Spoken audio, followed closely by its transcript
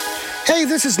Hey,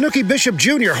 this is Nookie Bishop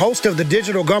Jr., host of the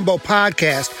Digital Gumbo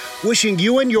Podcast, wishing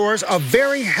you and yours a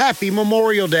very happy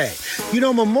Memorial Day. You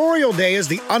know, Memorial Day is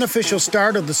the unofficial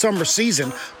start of the summer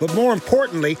season, but more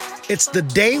importantly, it's the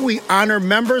day we honor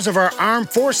members of our armed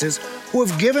forces who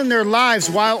have given their lives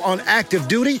while on active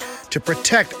duty to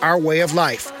protect our way of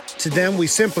life. To them, we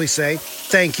simply say,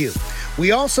 thank you.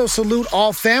 We also salute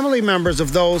all family members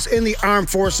of those in the armed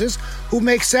forces who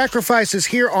make sacrifices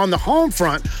here on the home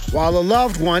front while a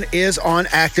loved one is on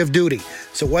active duty.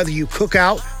 So whether you cook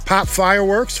out, pop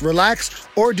fireworks, relax,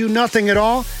 or do nothing at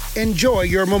all, enjoy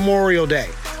your Memorial Day.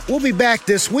 We'll be back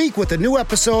this week with a new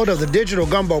episode of the Digital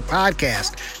Gumbo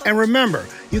Podcast. And remember,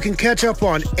 you can catch up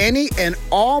on any and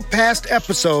all past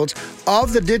episodes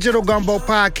of the Digital Gumbo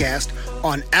Podcast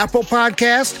on Apple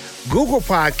Podcast, Google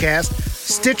Podcast,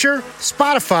 Stitcher,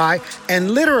 Spotify,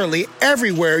 and literally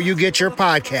everywhere you get your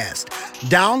podcast.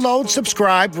 Download,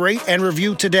 subscribe, rate, and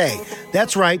review today.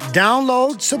 That's right,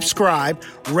 download, subscribe,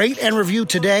 rate, and review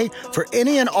today for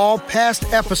any and all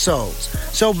past episodes.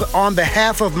 So on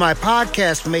behalf of my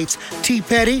podcast mates T.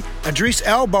 Petty, Idris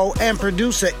Elbow, and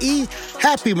producer E,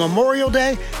 happy Memorial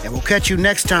Day, and we'll catch you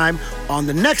next time on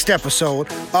the next episode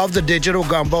of the Digital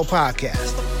Gumbo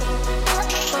Podcast.